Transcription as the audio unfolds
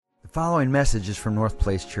following message is from North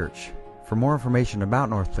Place Church. For more information about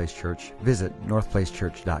North Place Church, visit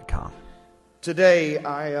northplacechurch.com. Today,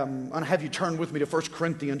 I'm going to have you turn with me to 1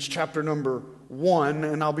 Corinthians chapter number 1,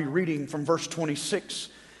 and I'll be reading from verse 26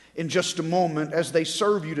 in just a moment. As they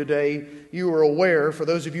serve you today, you are aware, for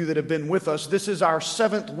those of you that have been with us, this is our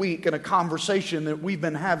 7th week in a conversation that we've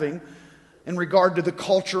been having in regard to the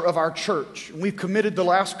culture of our church. We've committed the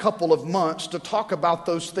last couple of months to talk about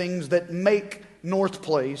those things that make North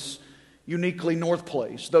Place uniquely North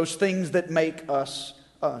Place, those things that make us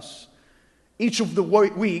us. Each of the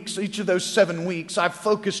weeks, each of those 7 weeks, I've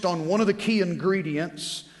focused on one of the key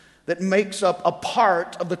ingredients that makes up a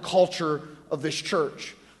part of the culture of this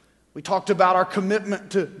church. We talked about our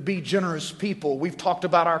commitment to be generous people. We've talked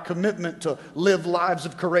about our commitment to live lives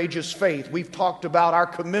of courageous faith. We've talked about our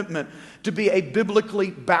commitment to be a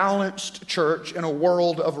biblically balanced church in a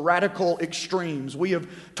world of radical extremes. We have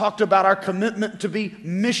talked about our commitment to be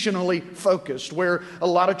missionally focused. Where a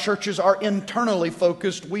lot of churches are internally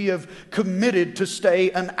focused, we have committed to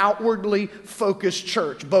stay an outwardly focused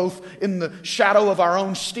church, both in the shadow of our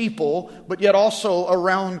own steeple, but yet also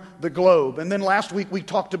around the globe. And then last week we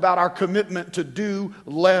talked about our commitment to do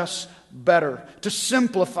less better, to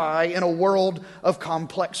simplify in a world of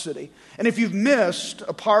complexity. And if you've missed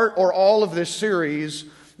a part or all of this series,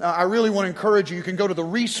 I really want to encourage you. You can go to the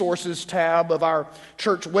resources tab of our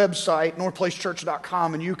church website,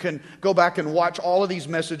 northplacechurch.com, and you can go back and watch all of these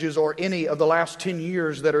messages or any of the last 10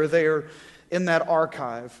 years that are there in that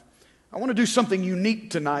archive. I want to do something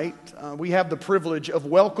unique tonight. We have the privilege of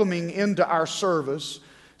welcoming into our service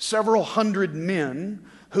several hundred men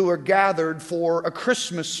who are gathered for a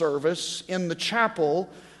Christmas service in the chapel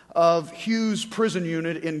of Hughes Prison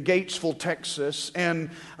Unit in Gatesville, Texas. And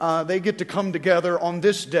they get to come together on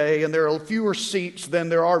this day, and there are fewer seats than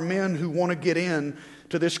there are men who want to get in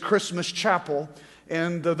to this Christmas chapel.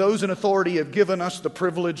 And those in authority have given us the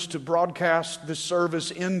privilege to broadcast this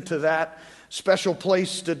service into that special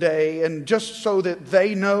place today. And just so that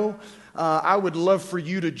they know, I would love for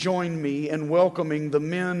you to join me in welcoming the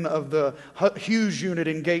men of the Hughes Unit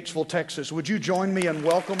in Gatesville, Texas. Would you join me in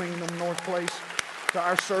welcoming them, North Place, to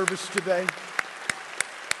our service today?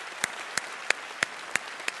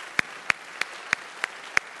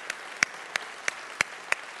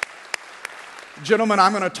 Gentlemen,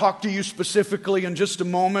 I'm going to talk to you specifically in just a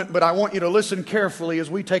moment, but I want you to listen carefully as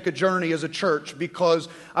we take a journey as a church, because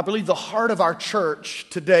I believe the heart of our church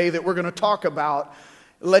today that we're going to talk about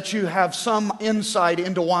let you have some insight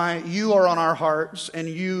into why you are on our hearts and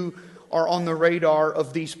you are on the radar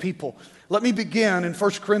of these people. Let me begin in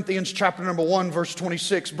 1 Corinthians chapter number 1, verse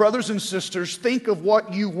 26. Brothers and sisters, think of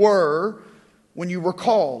what you were when you were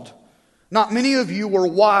called. Not many of you were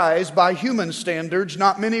wise by human standards.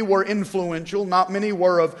 Not many were influential. Not many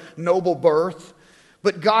were of noble birth.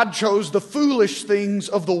 But God chose the foolish things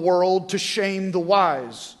of the world to shame the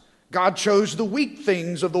wise. God chose the weak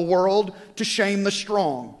things of the world to shame the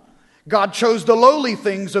strong. God chose the lowly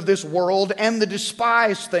things of this world and the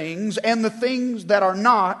despised things and the things that are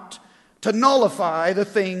not to nullify the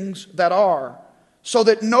things that are, so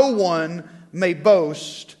that no one may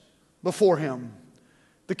boast before Him.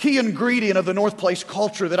 The key ingredient of the North Place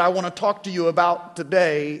culture that I want to talk to you about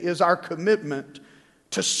today is our commitment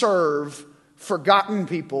to serve forgotten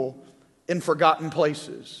people in forgotten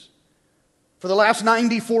places. For the last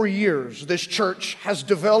 94 years, this church has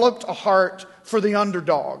developed a heart for the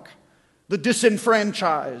underdog, the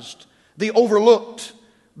disenfranchised, the overlooked,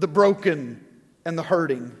 the broken, and the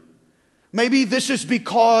hurting. Maybe this is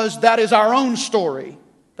because that is our own story.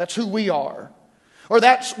 That's who we are. Or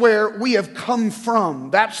that's where we have come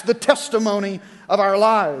from. That's the testimony of our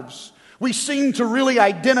lives. We seem to really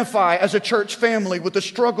identify as a church family with the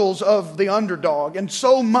struggles of the underdog. And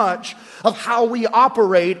so much of how we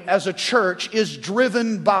operate as a church is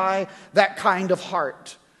driven by that kind of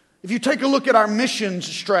heart. If you take a look at our missions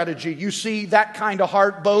strategy, you see that kind of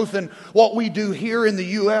heart both in what we do here in the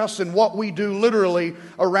U.S. and what we do literally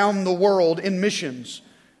around the world in missions.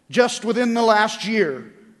 Just within the last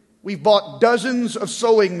year, we've bought dozens of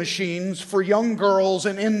sewing machines for young girls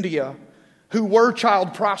in India who were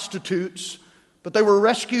child prostitutes, but they were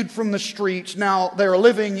rescued from the streets. Now they're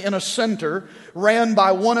living in a center ran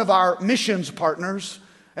by one of our missions partners,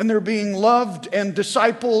 and they're being loved and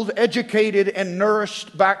discipled, educated, and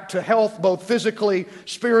nourished back to health, both physically,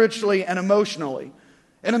 spiritually, and emotionally.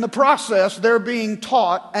 And in the process, they're being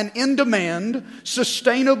taught an in-demand,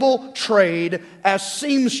 sustainable trade as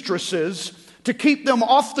seamstresses to keep them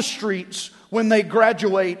off the streets when they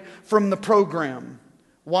graduate from the program.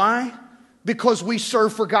 Why? Because we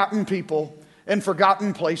serve forgotten people and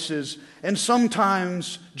forgotten places. And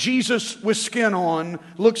sometimes Jesus with skin on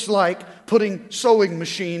looks like putting sewing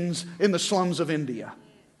machines in the slums of India.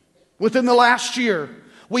 Within the last year,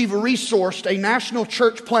 we've resourced a national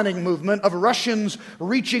church planting movement of Russians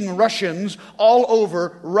reaching Russians all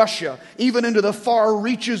over Russia, even into the far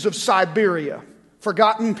reaches of Siberia.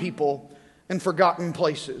 Forgotten people and forgotten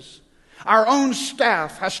places. Our own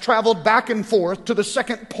staff has traveled back and forth to the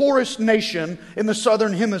second poorest nation in the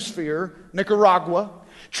southern hemisphere, Nicaragua,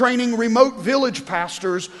 training remote village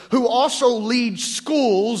pastors who also lead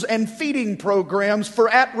schools and feeding programs for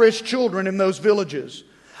at-risk children in those villages.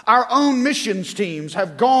 Our own missions teams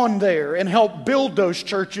have gone there and helped build those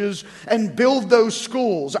churches and build those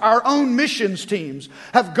schools. Our own missions teams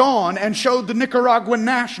have gone and showed the Nicaraguan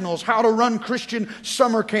nationals how to run Christian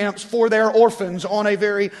summer camps for their orphans on a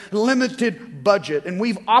very limited budget. And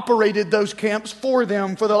we've operated those camps for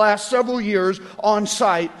them for the last several years on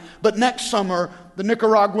site. But next summer, the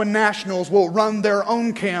Nicaraguan nationals will run their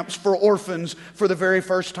own camps for orphans for the very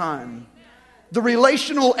first time. The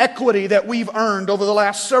relational equity that we've earned over the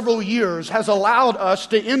last several years has allowed us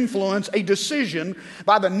to influence a decision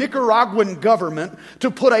by the Nicaraguan government to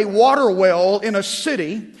put a water well in a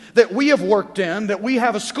city that we have worked in, that we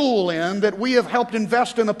have a school in, that we have helped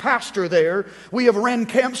invest in a pastor there. We have ran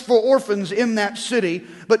camps for orphans in that city,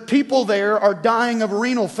 but people there are dying of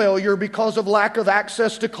renal failure because of lack of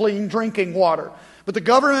access to clean drinking water. But the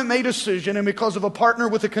government made a decision, and because of a partner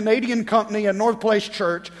with a Canadian company and North Place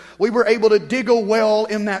Church, we were able to dig a well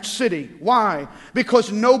in that city. Why?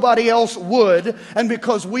 Because nobody else would, and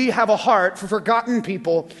because we have a heart for forgotten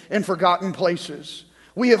people and forgotten places.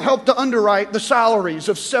 We have helped to underwrite the salaries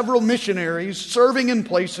of several missionaries serving in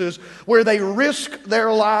places where they risk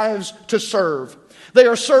their lives to serve. They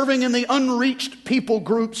are serving in the unreached people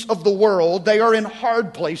groups of the world. They are in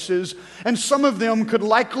hard places, and some of them could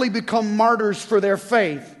likely become martyrs for their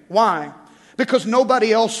faith. Why? Because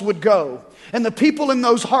nobody else would go. And the people in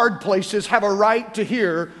those hard places have a right to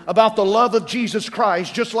hear about the love of Jesus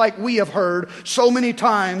Christ, just like we have heard so many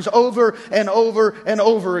times over and over and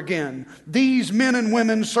over again. These men and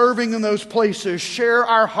women serving in those places share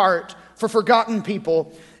our heart for forgotten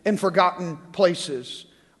people and forgotten places.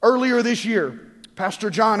 Earlier this year, Pastor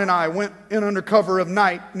John and I went in under cover of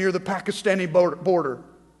night near the Pakistani border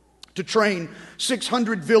to train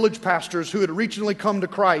 600 village pastors who had recently come to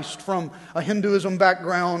Christ from a Hinduism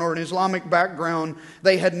background or an Islamic background.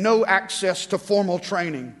 They had no access to formal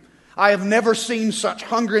training. I have never seen such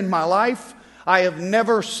hunger in my life. I have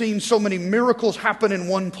never seen so many miracles happen in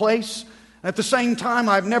one place. At the same time,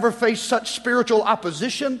 I've never faced such spiritual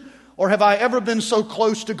opposition, or have I ever been so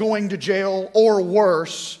close to going to jail or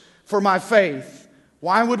worse for my faith.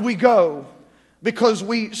 Why would we go? Because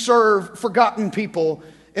we serve forgotten people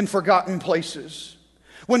in forgotten places.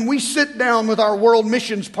 When we sit down with our world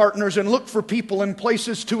missions partners and look for people and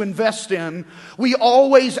places to invest in, we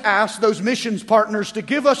always ask those missions partners to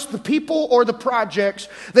give us the people or the projects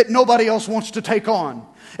that nobody else wants to take on.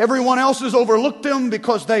 Everyone else has overlooked them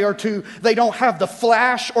because they don't have the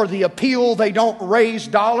flash or the appeal. They don't raise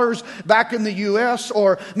dollars back in the U.S.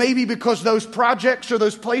 or maybe because those projects or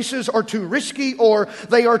those places are too risky or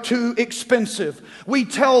they are too expensive. We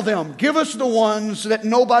tell them, give us the ones that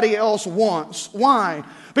nobody else wants. Why?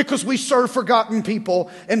 Because we serve forgotten people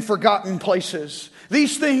in forgotten places.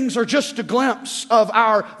 These things are just a glimpse of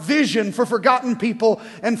our vision for forgotten people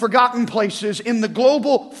and forgotten places in the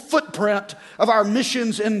global footprint of our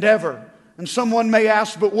missions endeavor. And someone may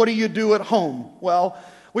ask, but what do you do at home? Well,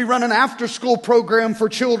 we run an after-school program for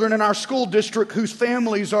children in our school district whose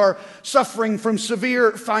families are suffering from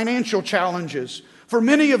severe financial challenges. For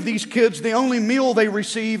many of these kids, the only meal they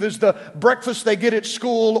receive is the breakfast they get at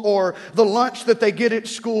school or the lunch that they get at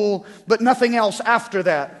school, but nothing else after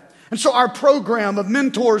that. And so our program of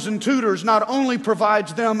mentors and tutors not only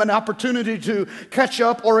provides them an opportunity to catch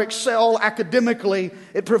up or excel academically,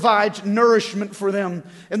 it provides nourishment for them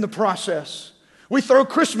in the process. We throw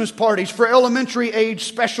Christmas parties for elementary age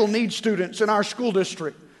special needs students in our school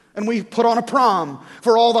district. And we put on a prom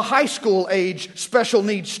for all the high school age special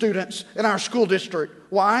needs students in our school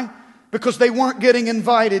district. Why? Because they weren't getting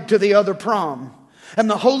invited to the other prom. And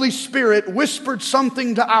the Holy Spirit whispered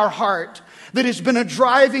something to our heart that has been a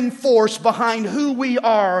driving force behind who we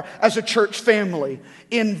are as a church family.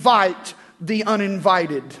 Invite the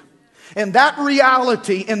uninvited. And that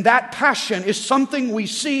reality and that passion is something we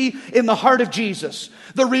see in the heart of Jesus.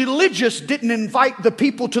 The religious didn't invite the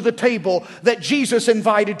people to the table that Jesus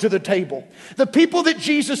invited to the table. The people that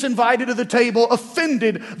Jesus invited to the table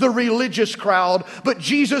offended the religious crowd, but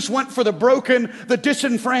Jesus went for the broken, the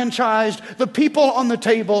disenfranchised, the people on the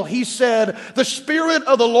table. He said, "The Spirit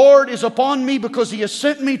of the Lord is upon me because He has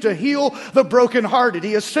sent me to heal the brokenhearted.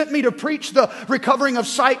 He has sent me to preach the recovering of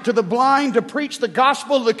sight to the blind, to preach the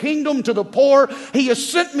gospel of the kingdom to the poor. He has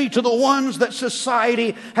sent me to the ones that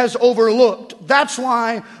society has overlooked." That's why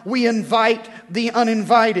we invite the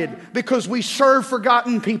uninvited, because we serve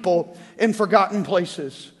forgotten people in forgotten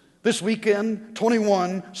places. This weekend,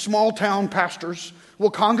 21 small town pastors will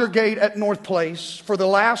congregate at North Place for the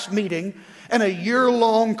last meeting in a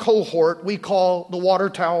year-long cohort we call the Water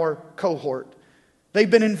Tower Cohort. They've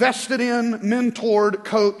been invested in, mentored,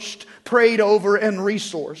 coached, prayed over, and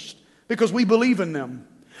resourced because we believe in them.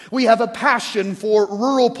 We have a passion for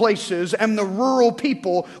rural places and the rural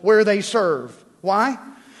people where they serve. Why?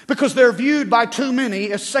 Because they're viewed by too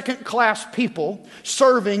many as second-class people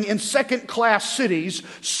serving in second-class cities,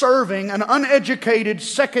 serving an uneducated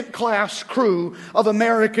second-class crew of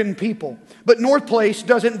American people. But North Place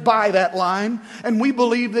doesn't buy that line, and we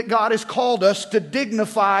believe that God has called us to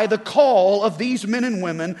dignify the call of these men and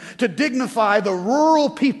women, to dignify the rural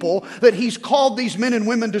people that He's called these men and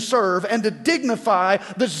women to serve, and to dignify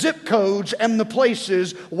the zip codes and the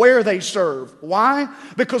places where they serve. Why?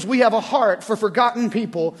 Because we have a heart for forgotten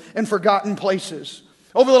people and forgotten places.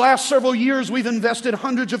 Over the last several years, we've invested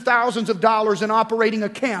hundreds of thousands of dollars in operating a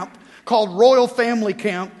camp called Royal Family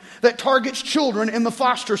Camp that targets children in the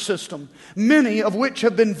foster system, many of which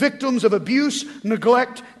have been victims of abuse,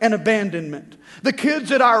 neglect, and abandonment. The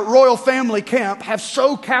kids at our Royal Family Camp have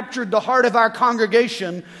so captured the heart of our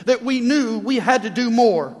congregation that we knew we had to do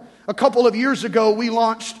more. A couple of years ago, we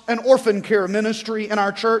launched an orphan care ministry in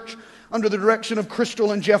our church under the direction of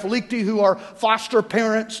Crystal and Jeff Liechty, who are foster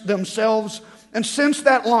parents themselves. And since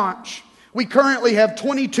that launch, we currently have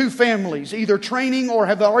 22 families, either training or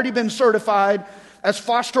have already been certified as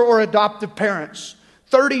foster or adoptive parents.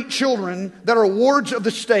 30 children that are wards of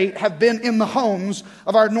the state have been in the homes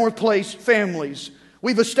of our North Place families.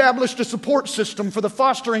 We've established a support system for the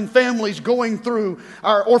fostering families going through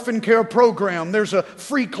our orphan care program. There's a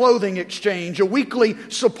free clothing exchange, a weekly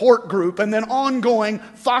support group, and then ongoing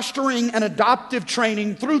fostering and adoptive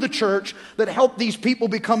training through the church that help these people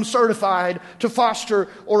become certified to foster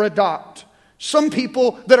or adopt. Some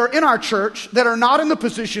people that are in our church that are not in the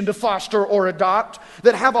position to foster or adopt,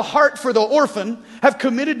 that have a heart for the orphan, have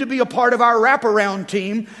committed to be a part of our wraparound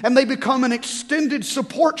team, and they become an extended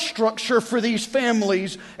support structure for these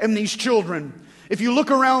families and these children. If you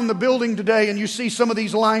look around the building today and you see some of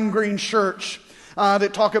these lime green shirts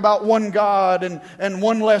that talk about one God and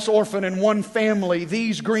one less orphan and one family,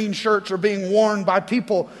 these green shirts are being worn by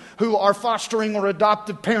people who are fostering or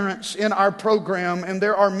adoptive parents in our program, and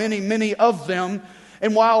there are many, many of them.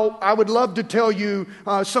 And while I would love to tell you,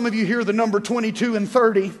 some of you hear the number 22 and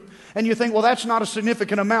 30, and you think, well, that's not a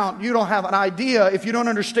significant amount. You don't have an idea. If you don't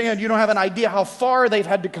understand, you don't have an idea how far they've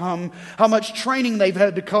had to come, how much training they've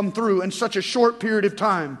had to come through in such a short period of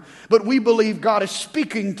time. But we believe God is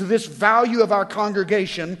speaking to this value of our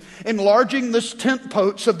congregation, enlarging the tent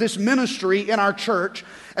posts of this ministry in our church,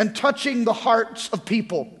 and touching the hearts of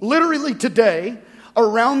people. Literally today,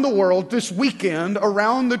 around the world, this weekend,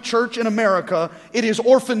 around the church in America, it is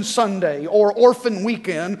Orphan Sunday or Orphan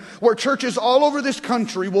Weekend, where churches all over this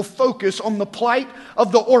country will focus on the plight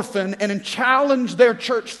of the orphan and challenge their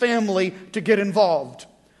church family to get involved.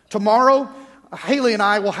 Tomorrow, Haley and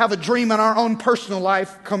I will have a dream in our own personal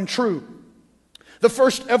life come true. The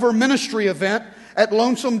first ever ministry event at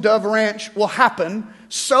Lonesome Dove Ranch will happen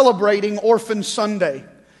celebrating Orphan Sunday.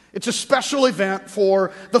 It's a special event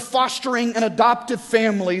for the fostering and adoptive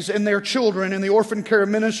families and their children in the orphan care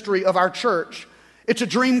ministry of our church. It's a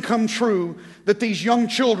dream come true that these young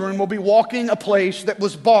children will be walking a place that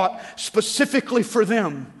was bought specifically for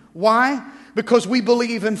them. Why? Because we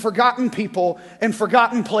believe in forgotten people and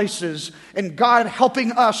forgotten places, and God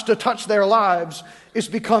helping us to touch their lives is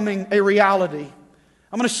becoming a reality.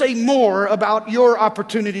 I'm going to say more about your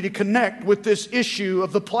opportunity to connect with this issue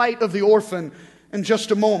of the plight of the orphan in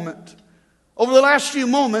just a moment. Over the last few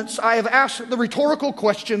moments, I have asked the rhetorical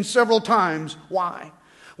question several times. Why?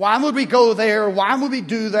 Why would we go there? Why would we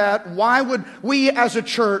do that? Why would we as a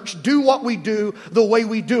church do what we do the way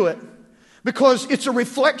we do it? Because it's a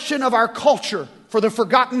reflection of our culture for the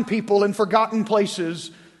forgotten people in forgotten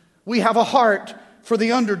places. We have a heart for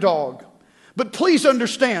the underdog. But please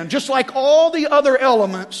understand, just like all the other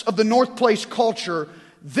elements of the North Place culture,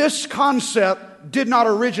 this concept did not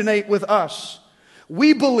originate with us.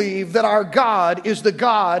 We believe that our God is the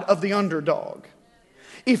God of the underdog.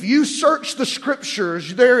 If you search the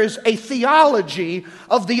Scriptures, there is a theology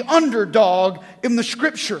of the underdog in the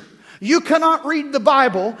Scripture. You cannot read the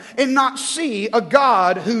Bible and not see a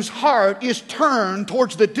God whose heart is turned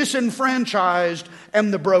towards the disenfranchised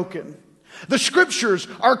and the broken. The Scriptures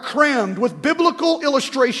are crammed with biblical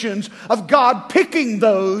illustrations of God picking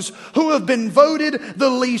those who have been voted the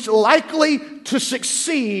least likely to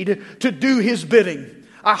succeed to do His bidding.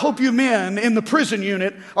 I hope you men in the prison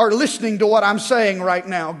unit are listening to what I'm saying right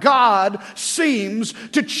now. God seems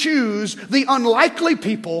to choose the unlikely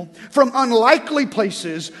people from unlikely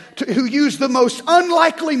places who use the most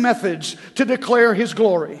unlikely methods to declare His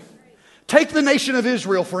glory. Take the nation of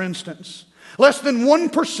Israel, for instance. Less than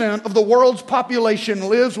 1% of the world's population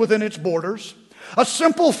lives within its borders. A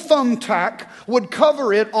simple thumbtack would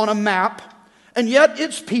cover it on a map, and yet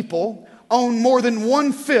its people own more than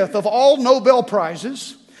 1/5 of all Nobel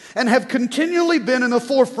Prizes and have continually been in the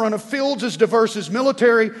forefront of fields as diverse as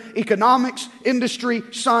military, economics, industry,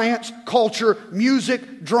 science, culture,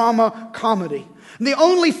 music, drama, comedy. And the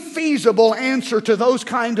only feasible answer to those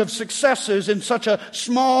kind of successes in such a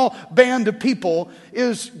small band of people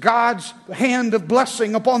is God's hand of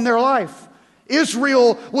blessing upon their life.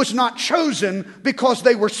 Israel was not chosen because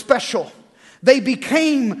they were special. They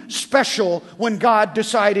became special when God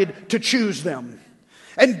decided to choose them.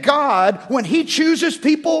 And God, when He chooses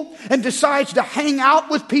people and decides to hang out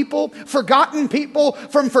with people from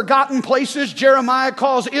forgotten places, Jeremiah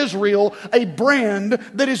calls Israel a brand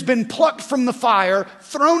that has been plucked from the fire,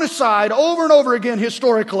 thrown aside over and over again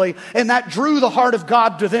historically, and that drew the heart of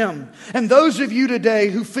God to them. And those of you today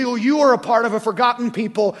who feel you are a part of a forgotten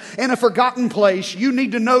people in a forgotten place, you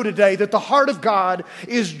need to know today that the heart of God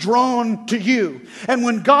is drawn to you. And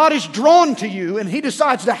when God is drawn to you and He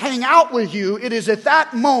decides to hang out with you, it is at that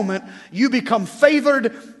moment you become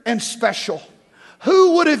favored and special.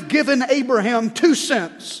 Who would have given Abraham 2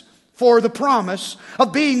 cents for the promise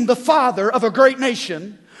of being the father of a great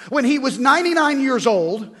nation when he was 99 years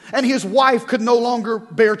old and his wife could no longer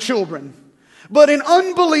bear children? But in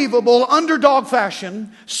unbelievable underdog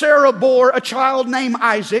fashion, Sarah bore a child named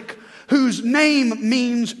Isaac, whose name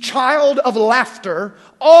means child of laughter,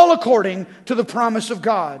 all according to the promise of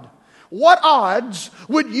God. What odds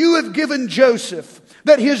would you have given Joseph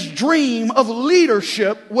that his dream of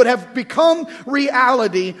leadership would have become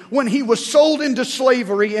reality when he was sold into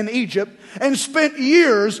slavery in Egypt and spent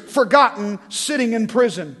years forgotten sitting in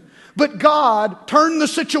prison? But God turned the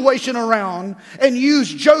situation around and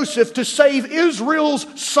used Joseph to save Israel's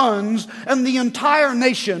sons and the entire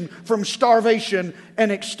nation from starvation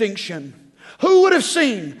and extinction. Who would have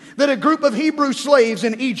seen that a group of Hebrew slaves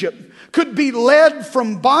in Egypt could be led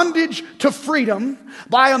from bondage to freedom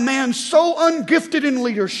by a man so ungifted in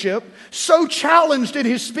leadership, so challenged in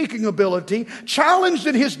his speaking ability, challenged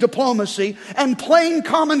in his diplomacy, and plain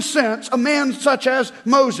common sense, a man such as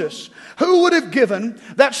Moses? Who would have given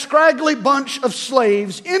that scraggly bunch of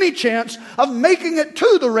slaves any chance of making it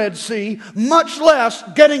to the Red Sea, much less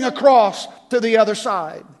getting across to the other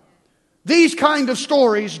side? These kind of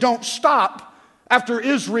stories don't stop after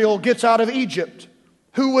Israel gets out of Egypt.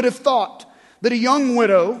 Who would have thought that a young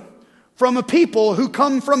widow from a people who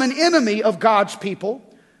come from an enemy of God's people,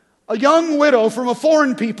 a young widow from a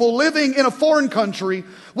foreign people living in a foreign country,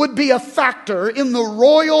 would be a factor in the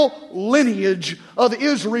royal lineage of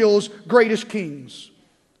Israel's greatest kings?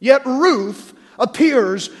 Yet Ruth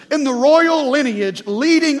appears in the royal lineage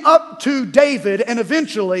leading up to David and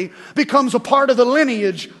eventually becomes a part of the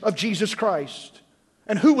lineage of Jesus Christ.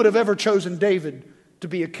 And who would have ever chosen David to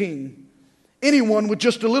be a king? Anyone with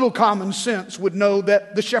just a little common sense would know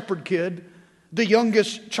that the shepherd kid, the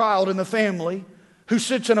youngest child in the family, who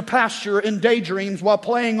sits in a pasture and daydreams while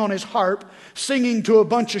playing on his harp, singing to a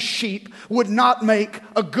bunch of sheep, would not make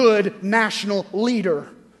a good national leader.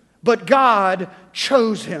 But God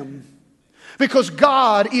chose him because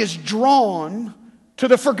God is drawn to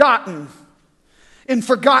the forgotten in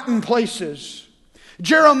forgotten places.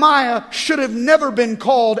 Jeremiah should have never been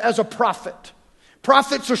called as a prophet.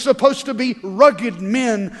 Prophets are supposed to be rugged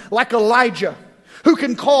men like Elijah, who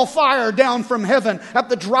can call fire down from heaven at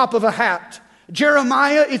the drop of a hat.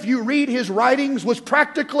 Jeremiah, if you read his writings, was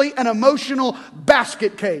practically an emotional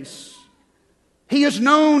basket case. He is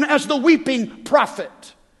known as the weeping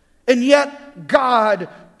prophet, and yet God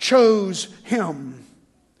chose him.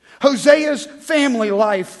 Hosea's family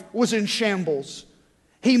life was in shambles.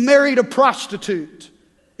 He married a prostitute.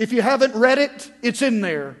 If you haven't read it, it's in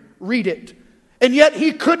there. Read it. And yet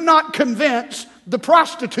he could not convince the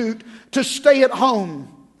prostitute to stay at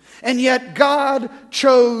home. And yet God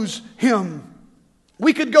chose him.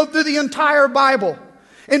 We could go through the entire Bible.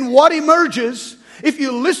 And what emerges, if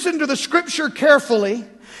you listen to the Scripture carefully,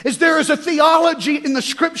 is there is a theology in the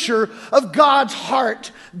Scripture of God's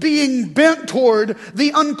heart being bent toward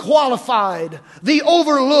the unqualified, the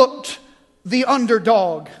overlooked, the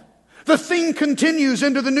underdog. The theme continues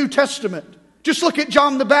into the New Testament. Just look at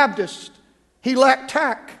John the Baptist. He lacked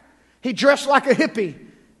tact. He dressed like a hippie,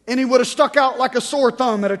 and he would have stuck out like a sore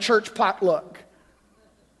thumb at a church potluck.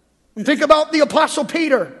 And think about the Apostle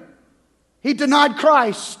Peter. He denied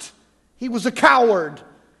Christ. He was a coward.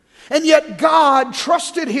 And yet God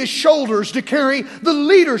trusted his shoulders to carry the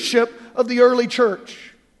leadership of the early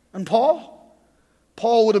church. And Paul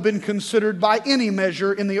would have been considered by any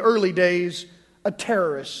measure in the early days a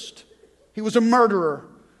terrorist. He was a murderer.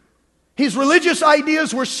 His religious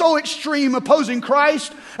ideas were so extreme, opposing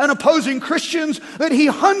Christ and opposing Christians, that he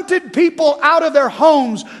hunted people out of their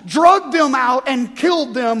homes, drugged them out, and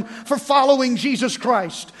killed them for following Jesus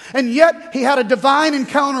Christ. And yet he had a divine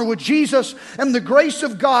encounter with Jesus, and the grace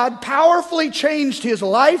of God powerfully changed his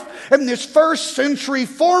life. And this first century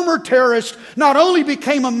former terrorist not only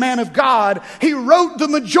became a man of God, he wrote the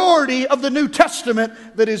majority of the New Testament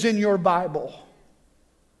that is in your Bible.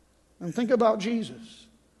 And think about Jesus.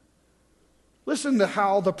 Listen to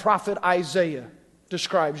how the prophet Isaiah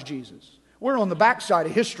describes Jesus. We're on the backside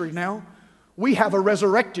of history now. We have a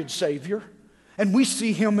resurrected Savior, and we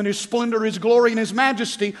see him in his splendor, his glory, and his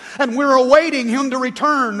majesty, and we're awaiting him to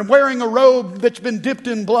return, wearing a robe that's been dipped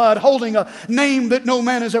in blood, holding a name that no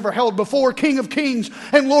man has ever held before, King of Kings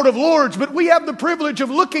and Lord of Lords. But we have the privilege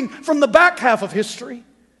of looking from the back half of history.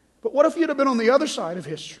 But what if you'd have been on the other side of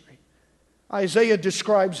history? Isaiah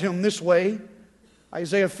describes him this way.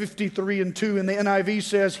 Isaiah 53:2 in the NIV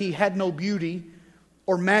says, he had no beauty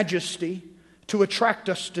or majesty to attract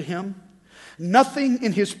us to him. Nothing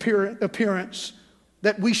in his appearance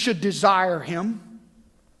that we should desire him.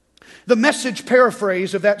 The Message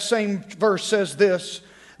paraphrase of that same verse says this: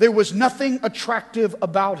 there was nothing attractive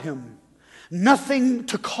about him. Nothing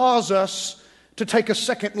to cause us to take a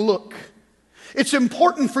second look. It's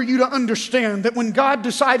important for you to understand that when God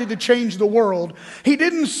decided to change the world, he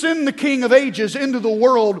didn't send the King of Ages into the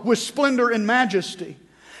world with splendor and majesty.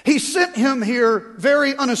 He sent him here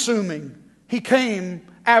very unassuming. He came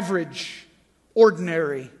average,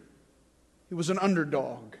 ordinary. He was an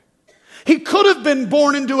underdog. He could have been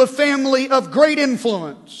born into a family of great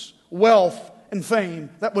influence, wealth, and fame.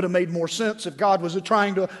 That would have made more sense if God was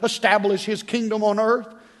trying to establish his kingdom on earth.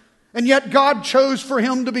 And yet God chose for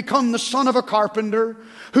him to become the son of a carpenter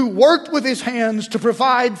who worked with his hands to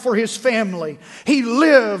provide for his family. He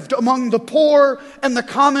lived among the poor and the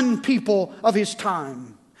common people of his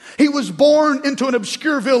time. He was born into an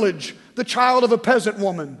obscure village, the child of a peasant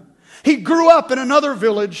woman. He grew up in another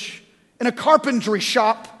village in a carpentry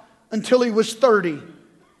shop until he was 30.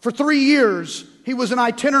 For 3 years, he was an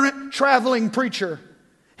itinerant traveling preacher.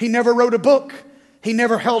 He never wrote a book. He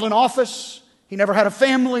never held an office. He never had a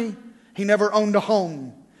family. He never owned a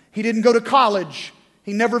home. He didn't go to college.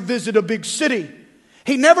 He never visited a big city.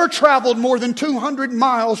 He never traveled more than 200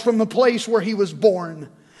 miles from the place where he was born.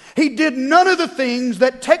 He did none of the things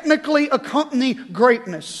that technically accompany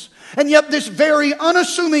greatness. And yet this very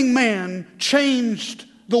unassuming man changed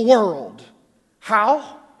the world.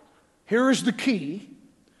 How? Here is the key.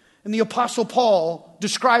 And the Apostle Paul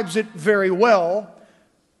describes it very well,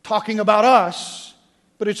 talking about us.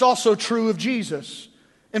 But it's also true of Jesus.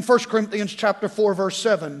 In 1 Corinthians chapter 4, verse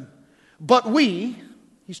 7. But we,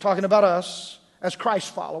 he's talking about us as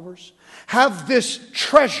Christ followers, have this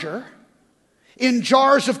treasure in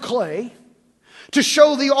jars of clay to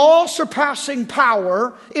show the all-surpassing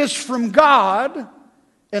power is from God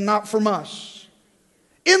and not from us.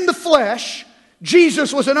 In the flesh,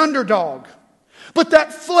 Jesus was an underdog. But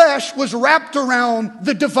that flesh was wrapped around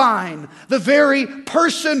the divine, the very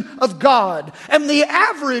person of God. And the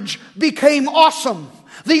average became awesome.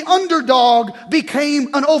 The underdog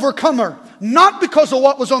became an overcomer. Not because of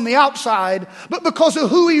what was on the outside, but because of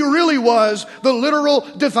who he really was, the literal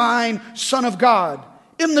divine Son of God.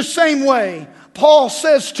 In the same way, Paul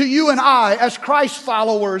says to you and I as Christ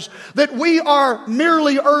followers that we are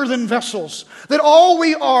merely earthen vessels. That all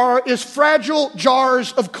we are is fragile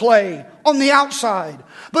jars of clay on the outside.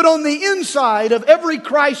 But on the inside of every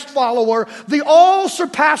Christ follower, the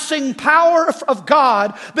all-surpassing power of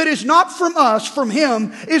God that is not from us, from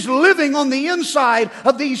him, is living on the inside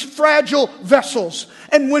of these fragile vessels.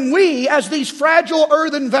 And when we, as these fragile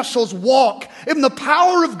earthen vessels, walk in the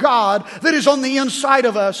power of God that is on the inside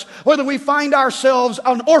of us. Whether we find ourselves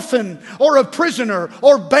an orphan or a prisoner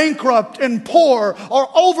or bankrupt and poor or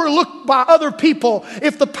overlooked by other people,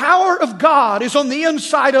 if the power of God is on the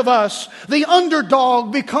inside of us, the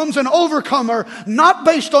underdog becomes an overcomer, not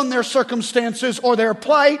based on their circumstances or their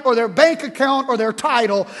plight or their bank account or their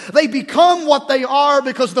title. They become what they are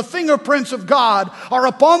because the fingerprints of God are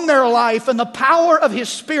upon their life, and the power of His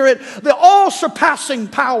Spirit, the all-surpassing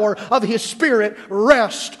power of His Spirit,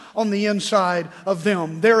 rests on the inside of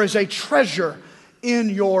them. There is a treasure in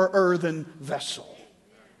your earthen vessel.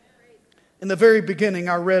 In the very beginning,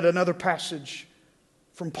 I read another passage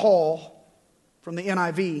from Paul from the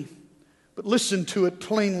NIV, but listen to it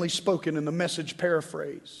plainly spoken in the Message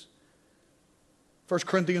paraphrase. 1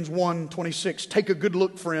 Corinthians 1:26. Take a good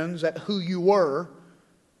look, friends, at who you were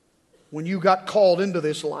when you got called into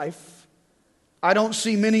this life. I don't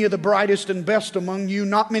see many of the brightest and best among you,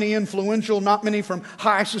 not many influential, not many from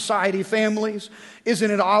high society families. Isn't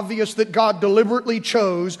it obvious that God deliberately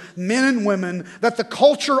chose men and women that the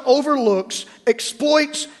culture overlooks,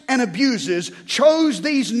 exploits, and abuses, chose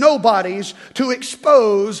these nobodies to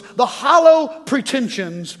expose the hollow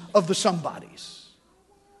pretensions of the somebodies?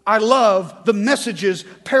 I love the Message's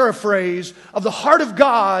paraphrase of the heart of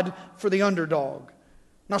God for the underdog.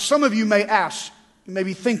 Now, some of you may ask, you may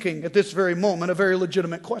be thinking at this very moment a very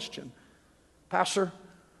legitimate question. Pastor,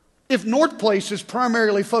 if North Place is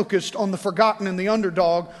primarily focused on the forgotten and the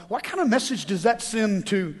underdog, what kind of message does that send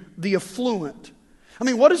to the affluent? I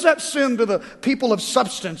mean, what does that send to the people of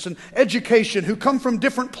substance and education who come from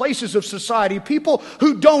different places of society, people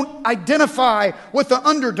who don't identify with the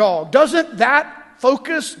underdog? Doesn't that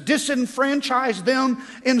focus disenfranchise them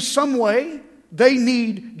in some way? They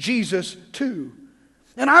need Jesus too.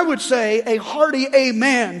 And I would say a hearty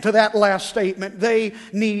amen to that last statement. They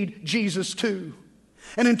need Jesus too.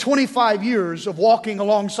 And in 25 years of walking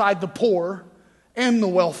alongside the poor and the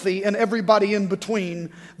wealthy and everybody in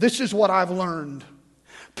between, this is what I've learned.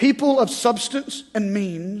 People of substance and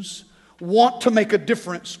means want to make a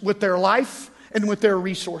difference with their life and with their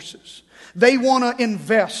resources. They want to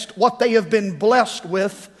invest what they have been blessed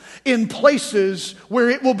with in places where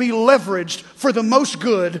it will be leveraged for the most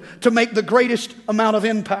good to make the greatest amount of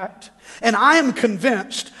impact. And I am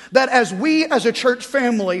convinced that as we as a church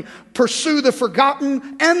family pursue the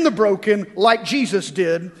forgotten and the broken like Jesus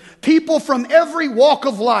did, people from every walk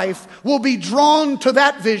of life will be drawn to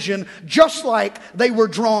that vision just like they were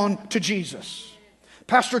drawn to Jesus.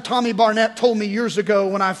 Pastor Tommy Barnett told me years ago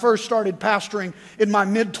when I first started pastoring in my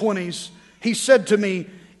mid-20s, he said to me,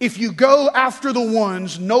 if you go after the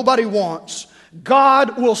ones nobody wants,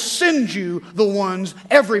 God will send you the ones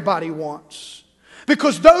everybody wants.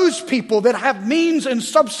 Because those people that have means and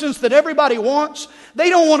substance that everybody wants, they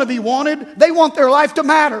don't want to be wanted. They want their life to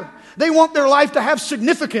matter. They want their life to have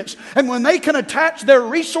significance. And when they can attach their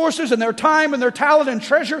resources and their time and their talent and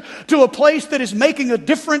treasure to a place that is making a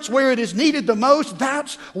difference where it is needed the most,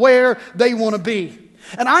 that's where they want to be.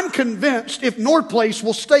 And I'm convinced if North Place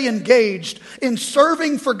will stay engaged in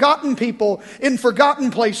serving forgotten people in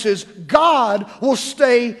forgotten places, God will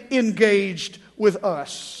stay engaged with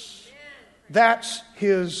us. That's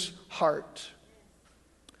His heart.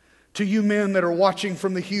 To you men that are watching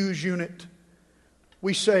from the Hughes unit,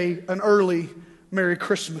 we say an early Merry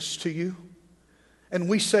Christmas to you. And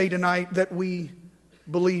we say tonight that we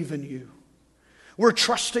believe in you. We're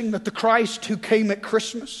trusting that the Christ who came at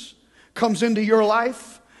Christmas comes into your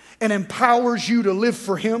life and empowers you to live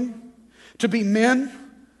for Him, to be men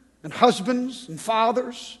and husbands and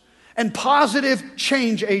fathers and positive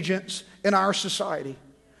change agents in our society.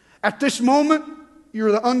 At this moment,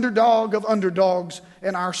 you're the underdog of underdogs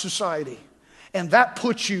in our society. And that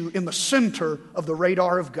puts you in the center of the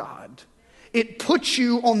radar of God. It puts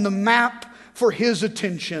you on the map for His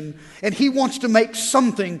attention. And He wants to make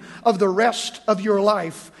something of the rest of your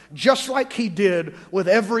life, just like He did with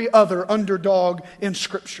every other underdog in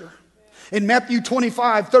Scripture. In Matthew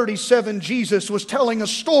 25:37, Jesus was telling a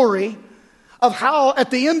story of how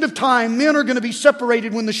at the end of time men are going to be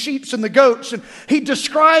separated when the sheep and the goats. And He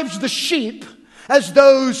describes the sheep as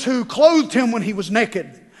those who clothed Him when He was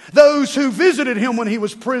naked, those who visited Him when He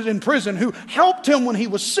was in prison, who helped Him when He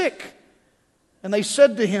was sick. And they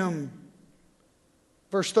said to Him,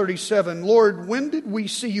 verse 37, Lord, when did we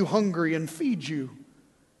see you hungry and feed you,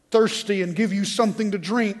 thirsty and give you something to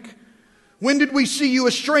drink? When did we see you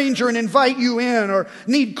a stranger and invite you in, or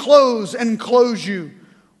need clothes and clothe you?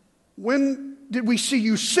 When did we see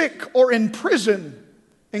you sick or in prison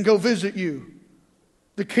and go visit you?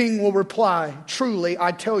 The king will reply, truly,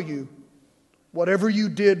 I tell you, whatever you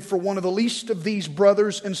did for one of the least of these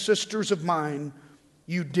brothers and sisters of mine,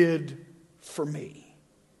 you did for me.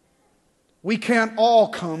 We can't all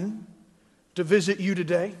come to visit you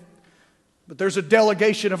today, but there's a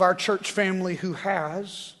delegation of our church family who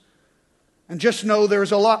has. And just know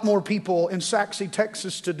there's a lot more people in Sachse,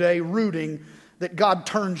 Texas today rooting that God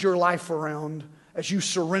turns your life around as you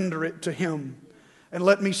surrender it to Him. And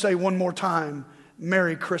let me say one more time,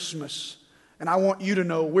 Merry Christmas. And I want you to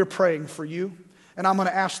know we're praying for you. And I'm going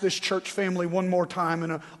to ask this church family one more time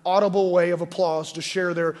in an audible way of applause to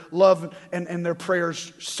share their love and their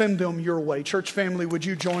prayers. Send them your way. Church family, would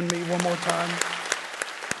you join me one more time?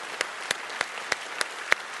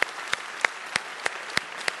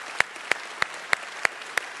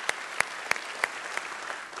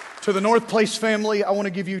 To the North Place family, I want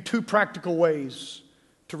to give you 2 practical ways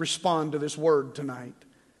to respond to this word tonight.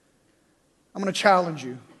 I'm going to challenge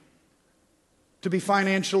you to be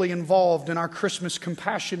financially involved in our Christmas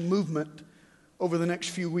compassion movement over the next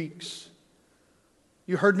few weeks.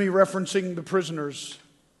 You heard me referencing the prisoners,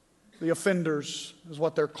 the offenders is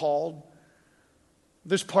what they're called.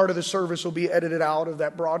 This part of the service will be edited out of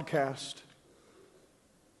that broadcast.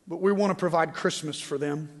 But we want to provide Christmas for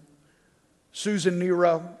them. Susan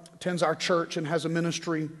Nera attends our church and has a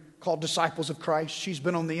ministry called Disciples of Christ. She's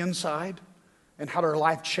been on the inside and had her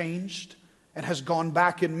life changed and has gone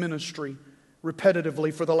back in ministry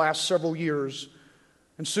repetitively for the last several years.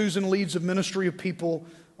 And Susan leads a ministry of people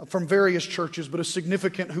from various churches, but a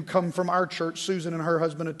significant who come from our church. Susan and her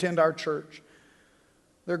husband attend our church.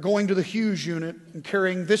 They're going to the Hughes unit and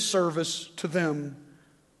carrying this service to them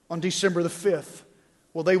on December the 5th.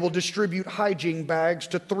 Well, they will distribute hygiene bags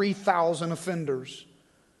to 3,000 offenders.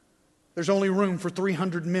 There's only room for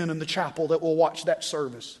 300 men in the chapel that will watch that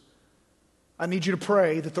service. I need you to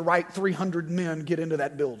pray that the right 300 men get into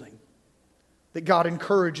that building, that God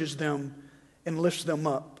encourages them and lifts them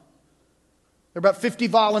up. There are about 50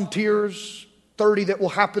 volunteers, 30 that will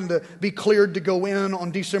happen to be cleared to go in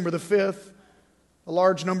on December the 5th. A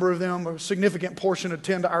large number of them, a significant portion,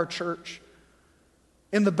 attend our church.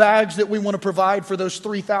 In the bags that we want to provide for those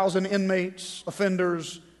 3,000 inmates,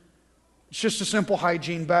 offenders, it's just a simple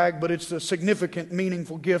hygiene bag, but it's a significant,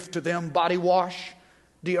 meaningful gift to them. Body wash,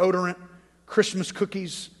 deodorant, Christmas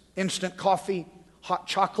cookies, instant coffee, hot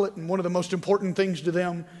chocolate, and one of the most important things to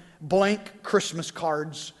them, blank Christmas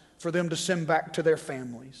cards for them to send back to their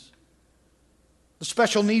families. The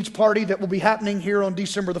special needs party that will be happening here on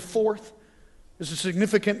December the 4th is a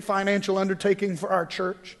significant financial undertaking for our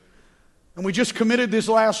church. And we just committed this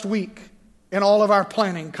last week in all of our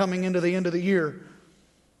planning coming into the end of the year.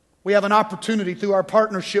 We have an opportunity through our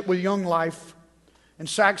partnership with Young Life and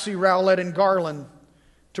Sachse, Rowlett, and Garland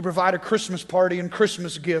to provide a Christmas party and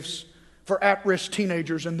Christmas gifts for at-risk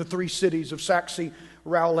teenagers in the 3 cities of Sachse,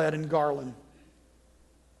 Rowlett, and Garland.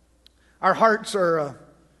 Our hearts are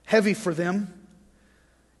heavy for them.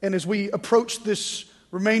 And as we approach this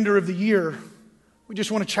remainder of the year, we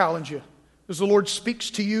just want to challenge you. As the Lord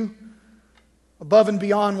speaks to you, above and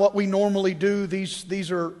beyond what we normally do,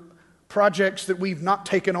 these are projects that we've not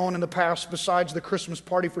taken on in the past besides the Christmas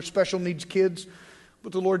party for special needs kids.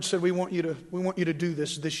 But the Lord said, we want you to do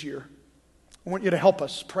this year. I want you to help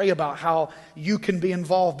us. Pray about how you can be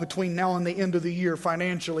involved between now and the end of the year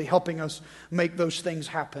financially, helping us make those things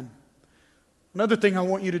happen. Another thing I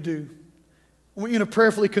want you to do, I want you to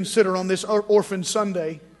prayerfully consider on this Orphan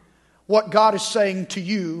Sunday what God is saying to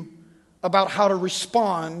you about how to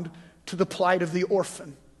respond to the plight of the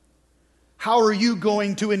orphan. How are you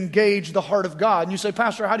going to engage the heart of God? And you say,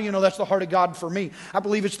 Pastor, how do you know that's the heart of God for me? I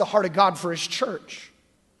believe it's the heart of God for His church.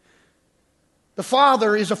 The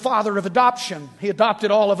Father is a father of adoption. He adopted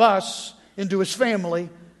all of us into His family.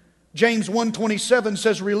 James 1:27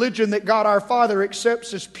 says, religion that God our Father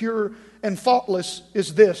accepts as pure and faultless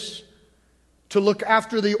is this, to look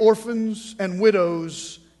after the orphans and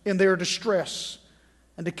widows in their distress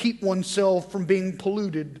and to keep oneself from being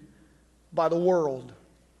polluted by the world.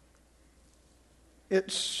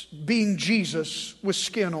 It's being Jesus with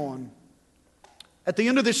skin on. At the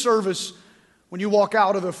end of this service, when you walk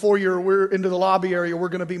out of the foyer, we're into the lobby area, we're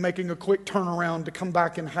going to be making a quick turnaround to come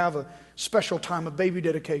back and have a special time of baby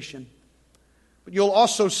dedication. But you'll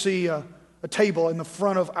also see a table in the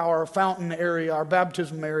front of our fountain area, our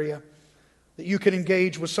baptism area, that you can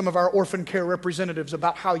engage with some of our orphan care representatives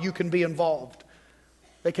about how you can be involved.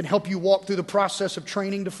 They can help you walk through the process of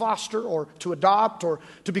training to foster or to adopt or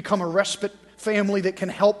to become a respite family that can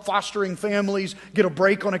help fostering families get a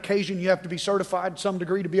break on occasion. You have to be certified to some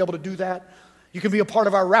degree to be able to do that. You can be a part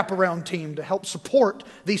of our wraparound team to help support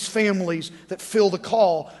these families that feel the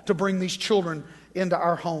call to bring these children into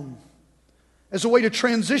our home. As a way to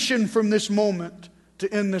transition from this moment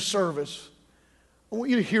to end this service, I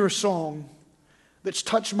want you to hear a song that's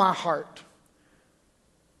touched my heart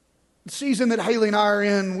The season that Haley and I are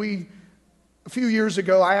in, a few years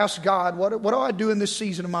ago, I asked God, what do I do in this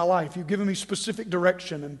season of my life? You've given me specific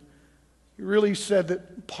direction, and He really said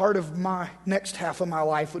that part of my next half of my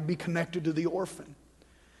life would be connected to the orphan.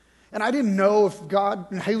 And I didn't know if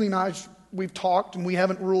God, and Haley and I, we've talked, and we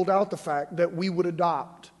haven't ruled out the fact that we would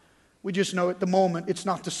adopt. We just know at the moment it's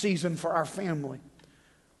not the season for our family.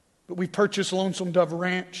 But we've purchased Lonesome Dove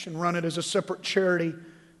Ranch and run it as a separate charity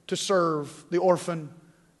to serve the orphan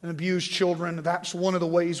and abused children. That's one of the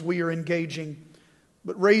ways we are engaging.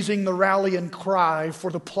 But raising the rallying cry for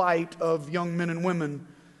the plight of young men and women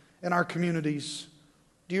in our communities.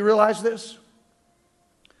 Do you realize this?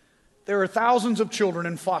 There are thousands of children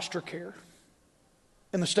in foster care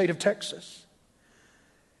in the state of Texas.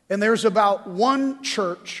 And there's about one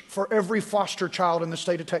church for every foster child in the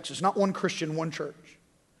state of Texas. Not one Christian, one church.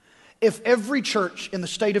 If every church in the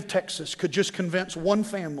state of Texas could just convince one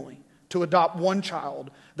family to adopt one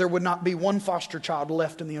child, there would not be one foster child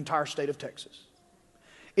left in the entire state of Texas.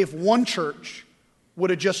 If one church would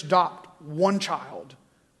have just adopt one child,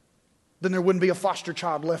 then there wouldn't be a foster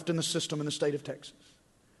child left in the system in the state of Texas.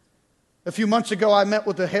 A few months ago, I met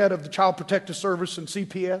with the head of the Child Protective Service and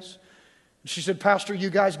CPS. She said, Pastor,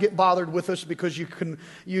 you guys get bothered with us because you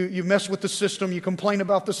mess with the system, you complain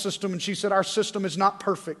about the system. And she said, our system is not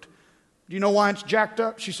perfect. Do you know why it's jacked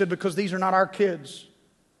up? She said, because these are not our kids.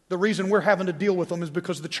 The reason we're having to deal with them is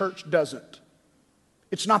because the church doesn't.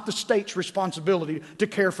 It's not the state's responsibility to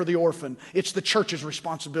care for the orphan. It's the church's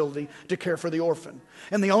responsibility to care for the orphan.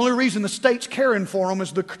 And the only reason the state's caring for them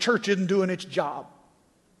is the church isn't doing its job.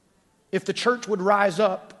 If the church would rise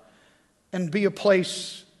up and be a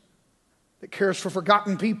place that cares for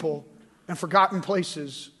forgotten people and forgotten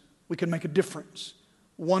places, we can make a difference,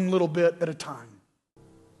 one little bit at a time.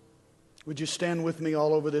 Would you stand with me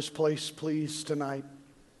all over this place, please, tonight?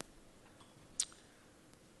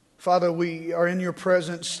 Father, we are in your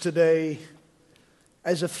presence today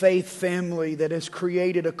as a faith family that has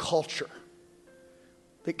created a culture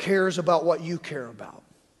that cares about what you care about.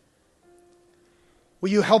 Will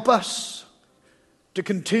you help us to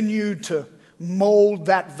continue to mold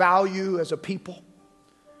that value as a people?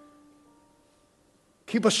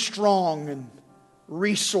 Keep us strong and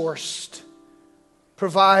resourced.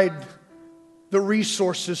 Provide the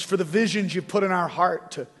resources for the visions you've put in our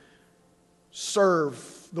heart to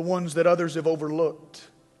serve the ones that others have overlooked.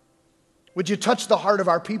 Would you touch the heart of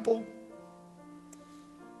our people?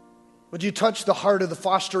 Would you touch the heart of the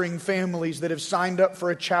fostering families that have signed up for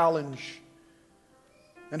a challenge?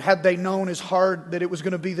 And had they known as hard that it was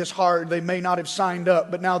going to be this hard, they may not have signed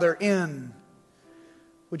up, but now they're in.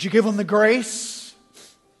 Would you give them the grace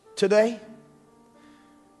today?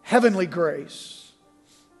 Heavenly grace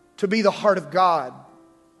to be the heart of God,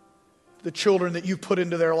 the children that you've put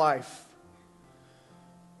into their life.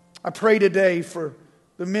 I pray today for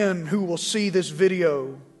the men who will see this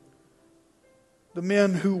video, the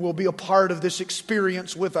men who will be a part of this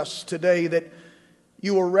experience with us today, that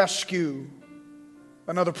you will rescue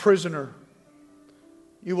another prisoner.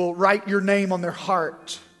 You will write your name on their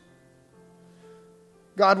heart.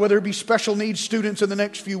 God, whether it be special needs students in the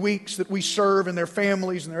next few weeks that we serve and their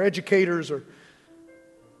families and their educators, or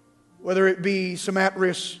whether it be some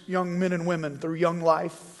at-risk young men and women through Young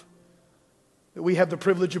Life that we have the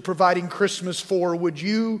privilege of providing Christmas for, would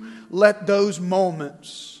you let those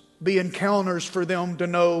moments be encounters for them to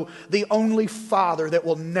know the only Father that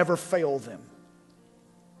will never fail them.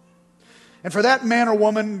 And for that man or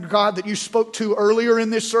woman, God, that you spoke to earlier in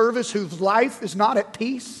this service, whose life is not at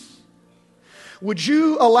peace, would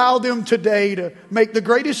you allow them today to make the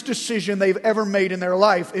greatest decision they've ever made in their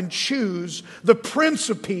life and choose the Prince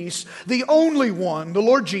of Peace, the only one, the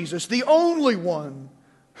Lord Jesus, the only one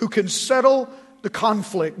who can settle the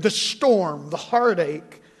conflict, the storm, the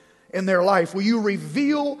heartache in their life. Will you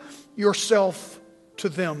reveal yourself to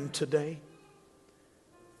them today?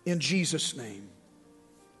 In Jesus' name.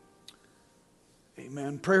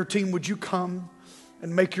 Amen. Prayer team, would you come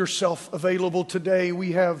and make yourself available today?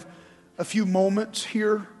 We have a few moments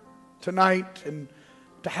here tonight and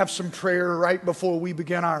to have some prayer right before we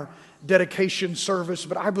begin our dedication service.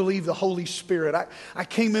 But I believe the Holy Spirit. I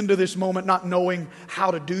came into this moment not knowing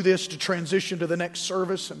how to do this to transition to the next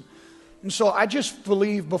service. And so I just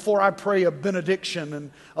believe before I pray a benediction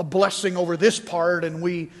and a blessing over this part,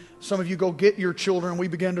 and some of you go get your children, we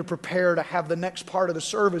begin to prepare to have the next part of the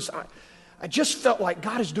service. I just felt like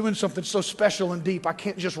God is doing something so special and deep. I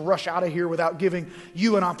can't just rush out of here without giving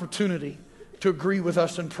you an opportunity to agree with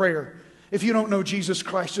us in prayer. If you don't know Jesus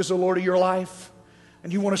Christ as the Lord of your life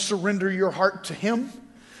and you want to surrender your heart to Him,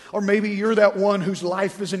 Or maybe you're that one whose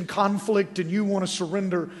life is in conflict and you want to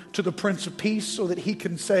surrender to the Prince of Peace so that He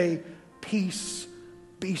can say, peace,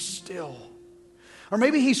 be still. Or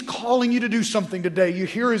maybe He's calling you to do something today. You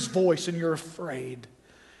hear His voice and you're afraid.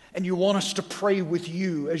 And you want us to pray with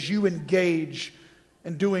you as you engage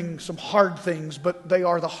in doing some hard things, but they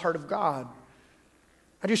are the heart of God.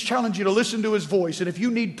 I just challenge you to listen to His voice. And if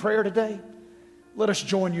you need prayer today, let us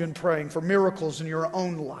join you in praying for miracles in your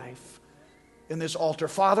own life in this altar.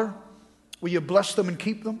 Father, will you bless them and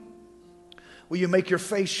keep them? Will you make your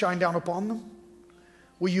face shine down upon them?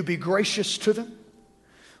 Will you be gracious to them?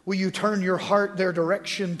 Will you turn your heart their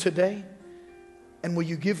direction today? And will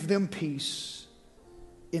you give them peace?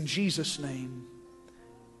 In Jesus' name,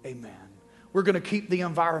 amen. We're going to keep the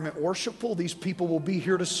environment worshipful. These people will be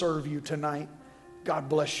here to serve you tonight. God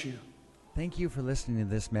bless you. Thank you for listening to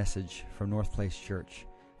this message from North Place Church.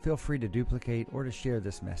 Feel free to duplicate or to share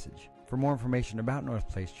this message. For more information about North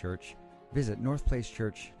Place Church, visit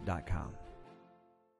northplacechurch.com.